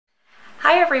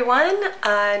Hi everyone,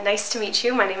 nice to meet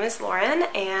you. My name is Lauren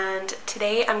and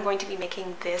today I'm going to be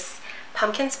making this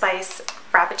pumpkin spice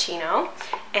frappuccino,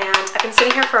 and I've been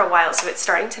sitting here for a while so it's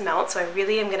starting to melt, so I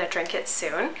really am going to drink it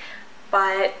soon.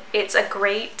 But it's a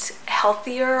great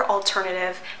healthier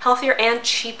and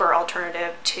cheaper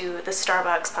alternative to the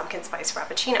Starbucks pumpkin spice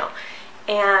frappuccino.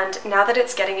 And now that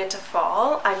it's getting into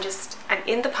fall, I'm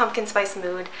in the pumpkin spice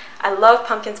mood. I love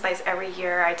pumpkin spice every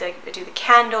year. I do the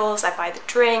candles, I buy the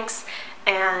drinks,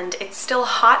 and it's still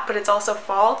hot, but it's also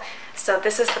fall, so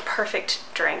this is the perfect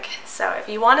drink. So if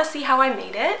you want to see how I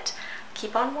made it,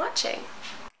 keep on watching.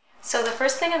 So the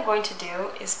first thing I'm going to do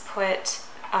is put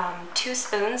 2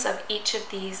 spoons of each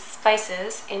of these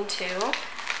spices into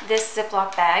this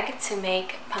Ziploc bag to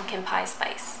make pumpkin pie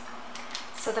spice.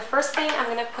 So the first thing I'm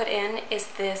going to put in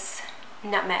is this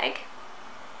nutmeg.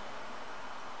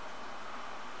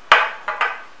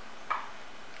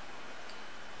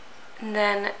 And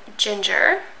then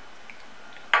ginger.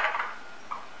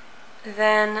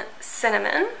 Then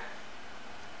cinnamon.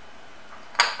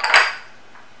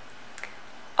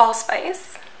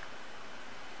 Allspice.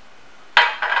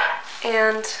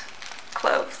 And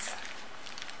cloves.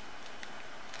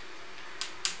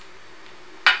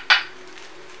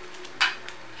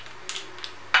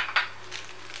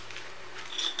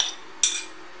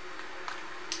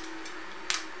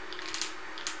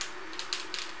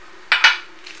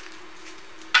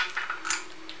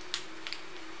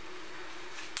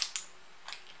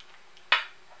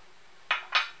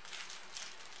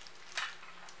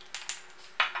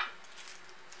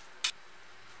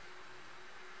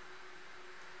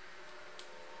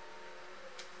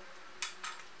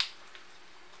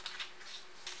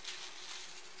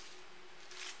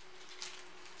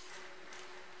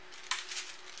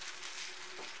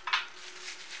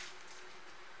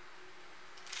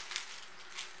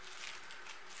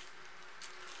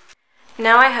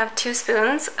 Now I have 2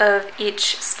 spoons of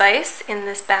each spice in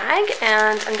this bag,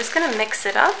 and I'm just going to mix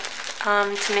it up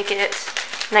to make it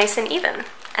nice and even,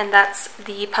 and that's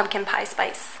the pumpkin pie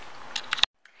spice.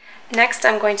 Next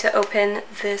I'm going to open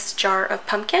this jar of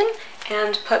pumpkin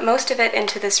and put most of it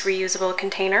into this reusable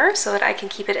container so that I can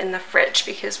keep it in the fridge,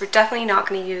 because we're definitely not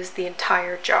going to use the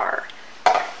entire jar.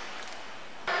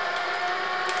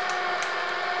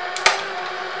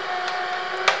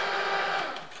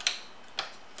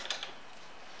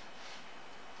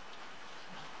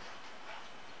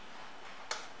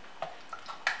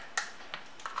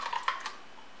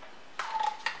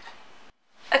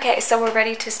 Okay, so we're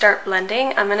ready to start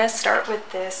blending. I'm going to start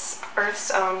with this Earth's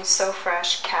Own So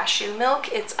Fresh cashew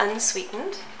milk. It's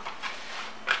unsweetened.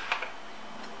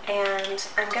 And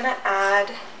I'm going to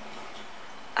add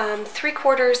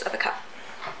 3/4 of a cup.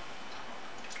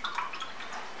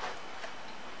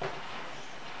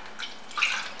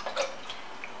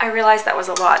 I realized that was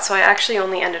a lot, so I actually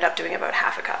only ended up doing about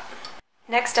half a cup.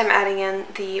 Next I'm adding in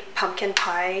the pumpkin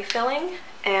pie filling,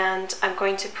 and I'm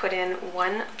going to put in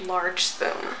 1 large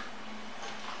spoon.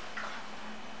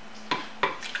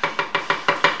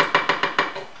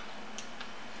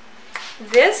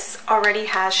 This already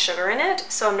has sugar in it,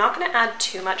 so I'm not going to add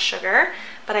too much sugar,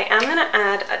 but I am going to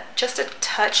add just a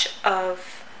touch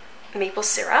of maple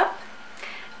syrup,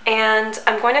 and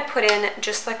I'm going to put in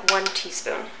just like 1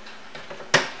 teaspoon.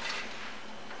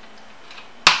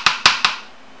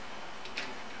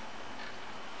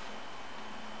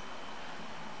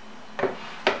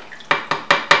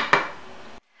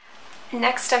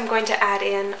 Next I'm going to add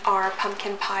in our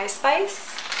pumpkin pie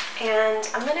spice, and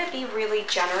I'm going to be really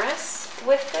generous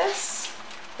with this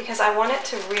because I want it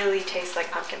to really taste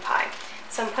like pumpkin pie.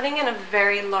 So I'm putting in a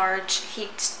very large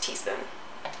heaped teaspoon.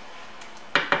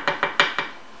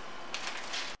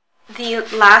 The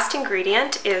last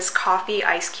ingredient is coffee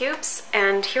ice cubes,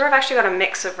 and here I've actually got a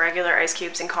mix of regular ice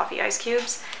cubes and coffee ice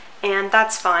cubes, and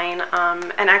that's fine.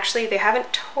 And actually they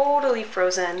haven't totally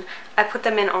frozen. I put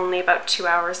them in only about 2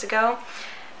 hours ago,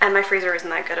 and my freezer isn't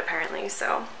that good apparently,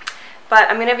 so. But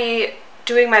I'm going to be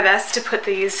doing my best to put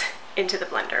these into the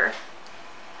blender.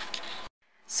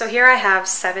 So here I have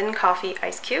 7 coffee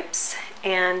ice cubes,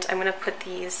 and I'm going to put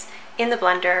these in the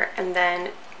blender and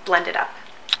then blend it up.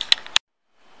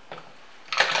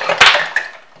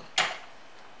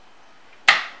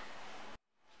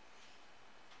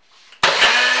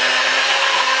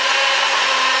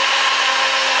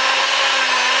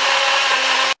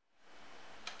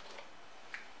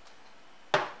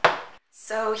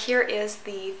 So here is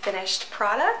the finished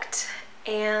product,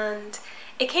 and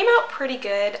it came out pretty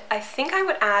good. I think I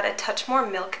would add a touch more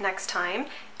milk next time,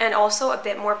 and also a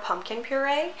bit more pumpkin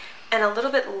puree, and a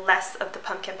little bit less of the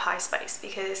pumpkin pie spice,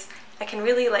 because I can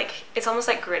really it's almost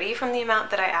like gritty from the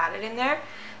amount that I added in there.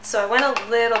 So I went a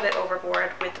little bit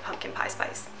overboard with the pumpkin pie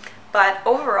spice. But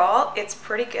overall, it's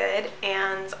pretty good,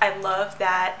 and I love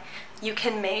that you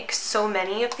can make so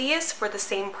many of these for the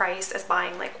same price as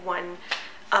buying like one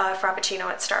Frappuccino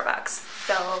at Starbucks.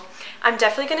 So I'm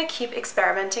definitely going to keep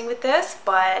experimenting with this,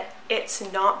 but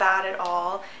it's not bad at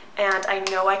all, and I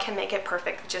know I can make it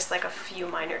perfect with just like a few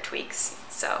minor tweaks.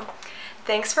 So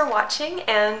thanks for watching,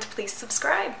 and please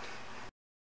subscribe.